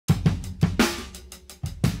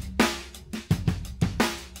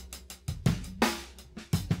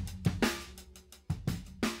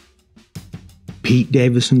Pete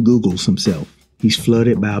Davidson Googles himself. He's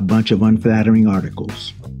flooded by a bunch of unflattering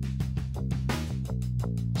articles.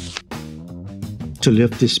 To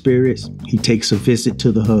lift his spirits, he takes a visit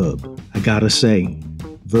to the hub. I gotta say,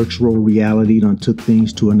 virtual reality done took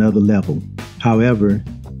things to another level. However,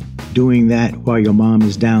 doing that while your mom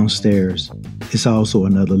is downstairs is also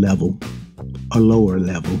another level, a lower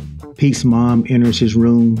level. Pete's mom enters his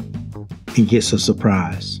room and gets a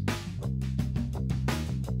surprise.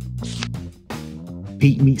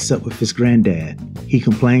 Pete meets up with his granddad. He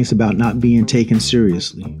complains about not being taken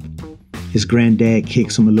seriously. His granddad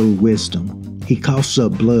kicks him a little wisdom. He coughs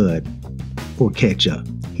up blood or ketchup.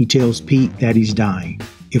 He tells Pete that he's dying.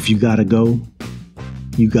 If you gotta go,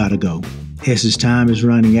 you gotta go. As his time is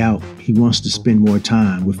running out, he wants to spend more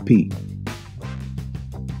time with Pete.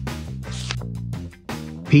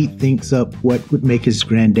 Pete thinks up what would make his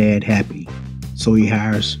granddad happy, so he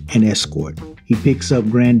hires an escort. He picks up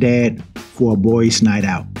Granddad for a boys' night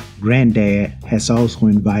out. Granddad has also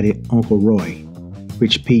invited Uncle Roy,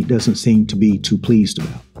 which Pete doesn't seem to be too pleased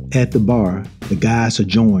about. At the bar, the guys are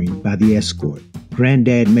joined by the escort.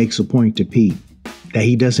 Granddad makes a point to Pete that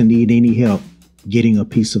he doesn't need any help getting a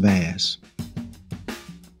piece of ass.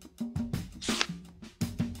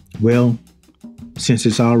 Well, since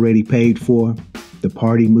it's already paid for, the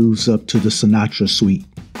party moves up to the Sinatra suite.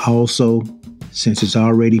 Also, since it's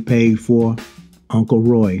already paid for, Uncle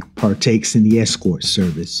Roy partakes in the escort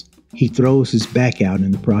service. He throws his back out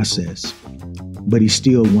in the process, but he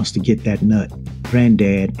still wants to get that nut.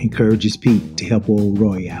 Granddad encourages Pete to help old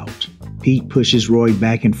Roy out. Pete pushes Roy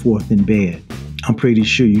back and forth in bed. I'm pretty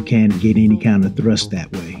sure you can't get any kind of thrust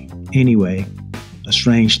that way. Anyway, a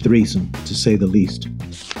strange threesome, to say the least.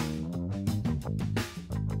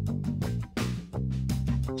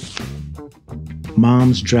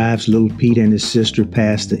 Moms drives little Pete and his sister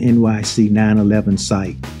past the NYC 9/11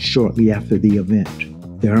 site shortly after the event.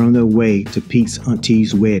 They're on their way to Pete's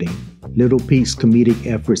auntie's wedding. Little Pete's comedic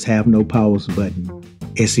efforts have no pause button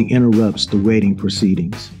as he interrupts the wedding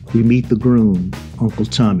proceedings. We meet the groom, Uncle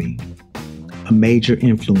Tommy, a major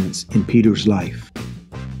influence in Peter's life.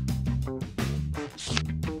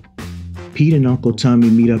 Pete and Uncle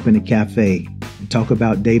Tommy meet up in a cafe and talk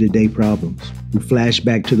about day-to-day problems. We flash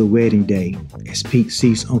back to the wedding day as Pete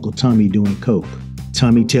sees Uncle Tommy doing coke.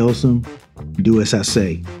 Tommy tells him, "Do as I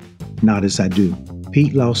say, not as I do."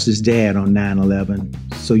 Pete lost his dad on 9/11,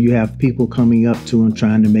 so you have people coming up to him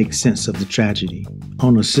trying to make sense of the tragedy.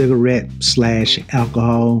 On a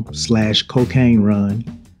cigarette/alcohol/cocaine run,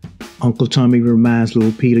 Uncle Tommy reminds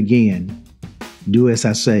little Pete again, "Do as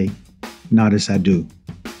I say, not as I do."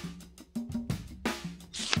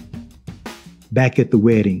 Back at the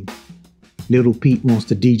wedding, little Pete wants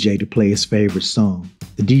the DJ to play his favorite song.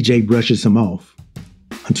 The DJ brushes him off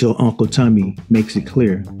until Uncle Tommy makes it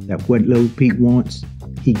clear that what little Pete wants,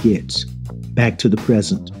 he gets. Back to the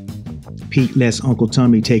present. Pete lets Uncle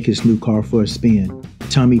Tommy take his new car for a spin.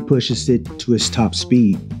 Tommy pushes it to its top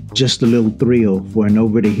speed. Just a little thrill for an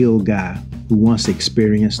over-the-hill guy who wants to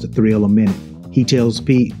experience the thrill a minute. He tells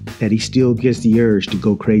Pete that he still gets the urge to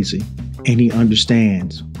go crazy, and he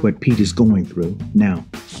understands what Pete is going through now.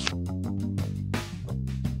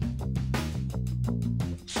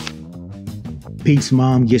 Pete's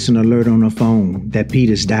mom gets an alert on her phone that Pete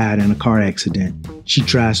has died in a car accident. She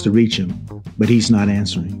tries to reach him, but he's not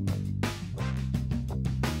answering.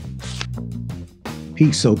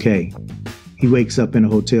 Pete's okay. He wakes up in a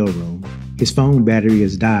hotel room. His phone battery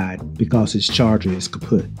has died because his charger is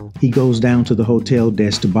kaput. He goes down to the hotel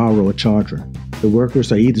desk to borrow a charger. The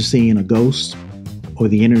workers are either seeing a ghost or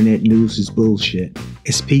the internet news is bullshit.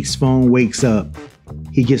 As Pete's phone wakes up,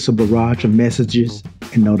 he gets a barrage of messages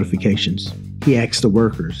and notifications. He asks the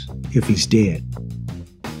workers if he's dead.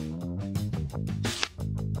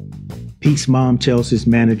 Pete's mom tells his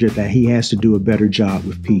manager that he has to do a better job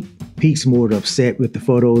with Pete. Pete's more upset with the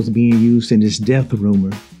photos being used in his death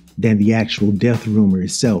rumor than the actual death rumor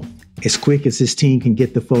itself. As quick as his team can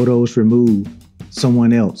get the photos removed,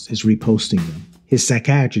 someone else is reposting them. His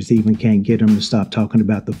psychiatrist even can't get him to stop talking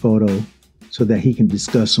about the photo so that he can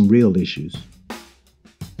discuss some real issues.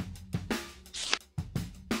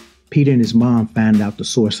 Pete and his mom find out the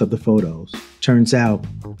source of the photos. Turns out,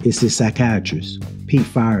 it's his psychiatrist. Pete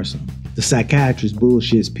fires him. The psychiatrist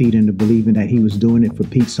bullshits Pete into believing that he was doing it for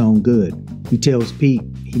Pete's own good. He tells Pete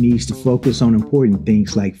he needs to focus on important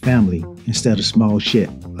things like family instead of small shit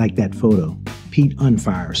like that photo. Pete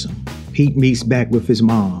unfires him. Pete meets back with his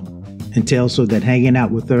mom and tells her that hanging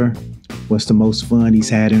out with her was the most fun he's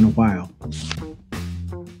had in a while.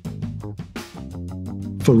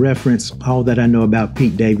 For reference, all that I know about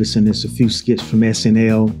Pete Davidson is a few skits from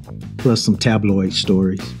SNL, plus some tabloid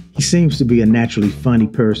stories. He seems to be a naturally funny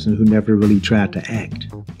person who never really tried to act.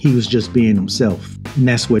 He was just being himself, and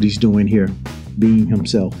that's what he's doing here, being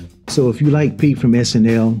himself. So if you like Pete from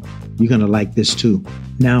SNL, you're gonna like this too.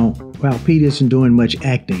 Now, while Pete isn't doing much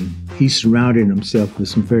acting, he's surrounded himself with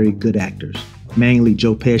some very good actors, mainly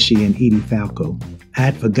Joe Pesci and Edie Falco. I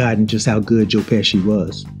had forgotten just how good Joe Pesci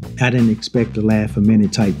was. I didn't expect a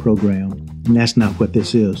laugh-a-minute type program, and that's not what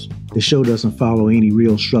this is. The show doesn't follow any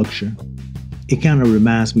real structure. It kind of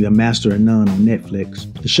reminds me of Master of None on Netflix.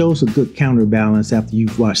 The show's a good counterbalance after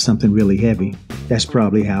you've watched something really heavy. That's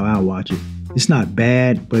probably how I watch it. It's not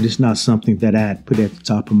bad, but it's not something that I'd put at the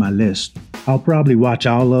top of my list. I'll probably watch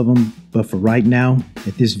all of them, but for right now,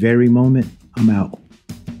 at this very moment, I'm out.